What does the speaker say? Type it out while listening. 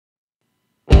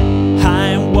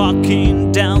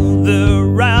walking down the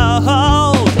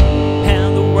road,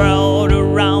 and the world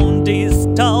around is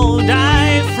told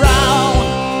I frown.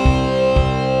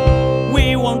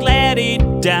 We won't let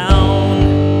it down.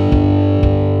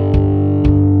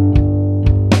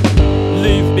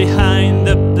 Leave behind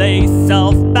the place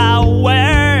of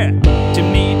power to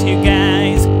meet you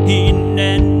guys in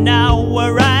an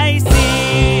hour. I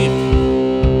see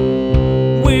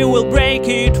we will break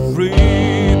it free.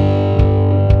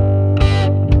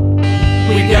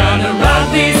 We're gonna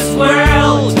rock this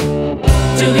world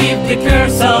to leave the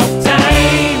curse of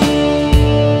time.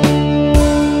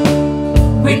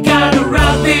 We're gonna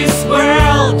rock this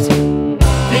world,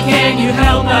 then can you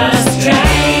help us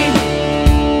chime?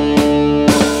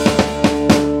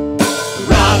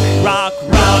 Rock, rock,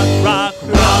 rock, rock,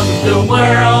 rock the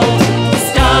world.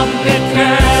 Stop the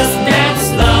curse that's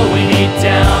slowing it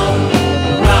down.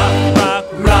 Rock, rock,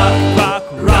 rock, rock,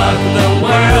 rock the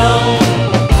world.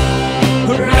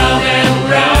 Round and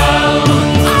round.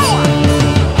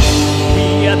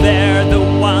 We are there, the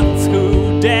ones who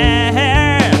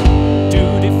dare to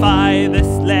defy the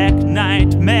slack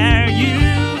nightmare you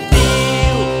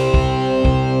feel.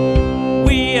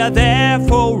 We are there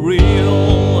for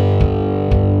real.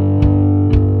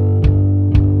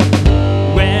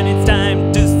 When it's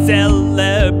time to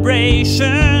celebration,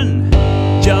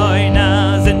 join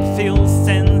us and feel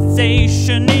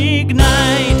sensation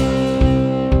ignite.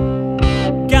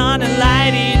 Gonna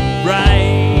light it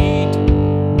bright.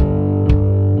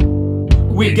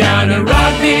 We're gonna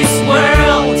rock this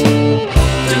world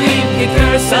to leave the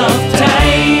curse of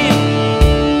time.